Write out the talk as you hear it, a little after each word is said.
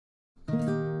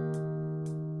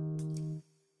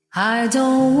I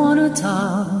don't wanna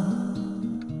talk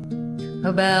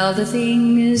about the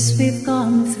things we've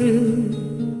gone through,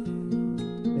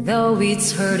 though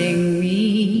it's hurting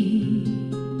me.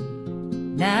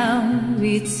 Now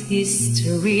it's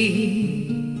history.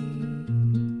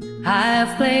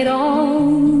 I've played all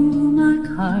my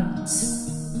cards,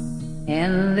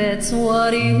 and that's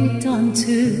what you've done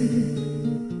too.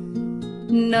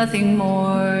 Nothing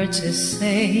more to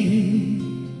say,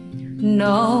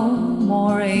 no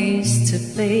more ace to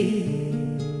play.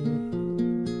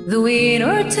 The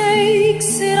winner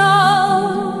takes it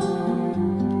all,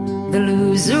 the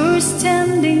loser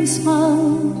standing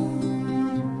small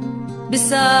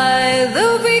beside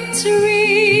the victory.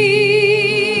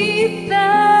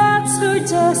 That's her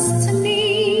destiny.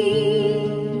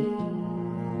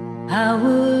 I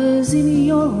was in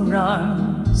your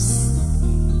arms,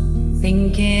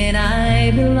 thinking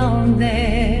I belonged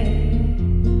there.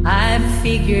 I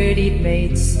figured it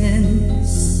made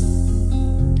sense,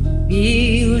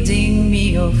 building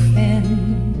me a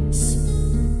fence,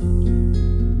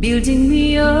 building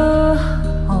me a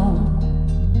home,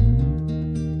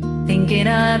 thinking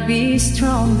I'd be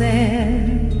strong there.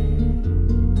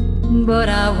 But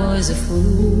I was a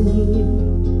fool,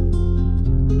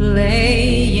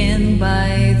 playing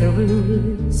by the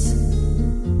rules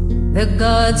the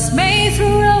gods made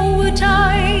through our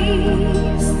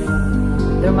ties.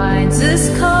 Their minds as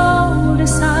cold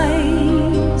as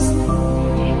ice,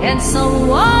 and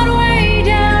someone way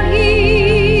down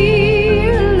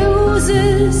here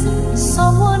loses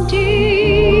someone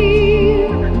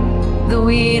dear. The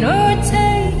winner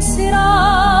takes it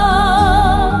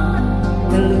all,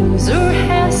 the loser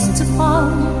has to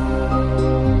fall.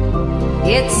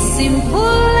 It's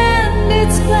simple and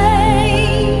it's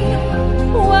plain.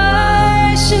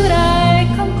 Why should I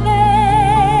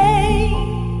complain?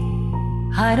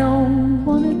 I don't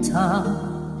wanna talk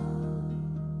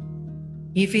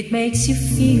if it makes you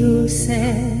feel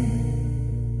sad,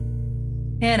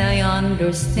 and I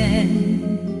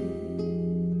understand.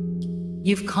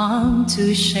 You've come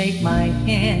to shake my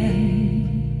hand.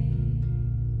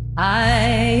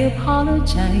 I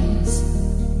apologize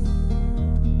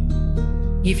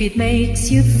if it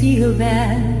makes you feel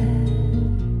bad,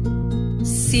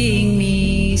 seeing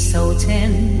me so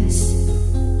tense,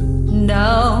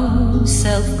 no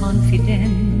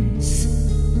self-confidence.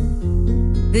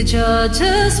 The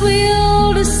judges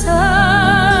will decide,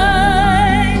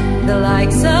 the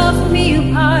likes of me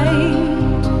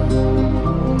apart,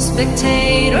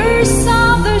 spectators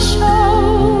of the show,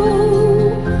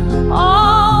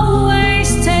 always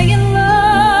stay in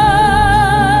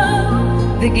love.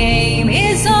 The game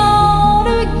is on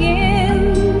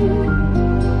again,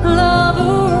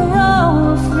 lover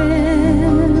or a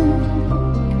friend,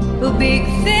 a big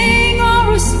thing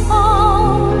or a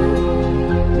small,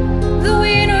 the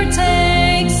winner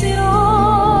takes it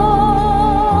all,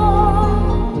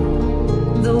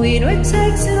 the winner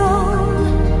takes it all.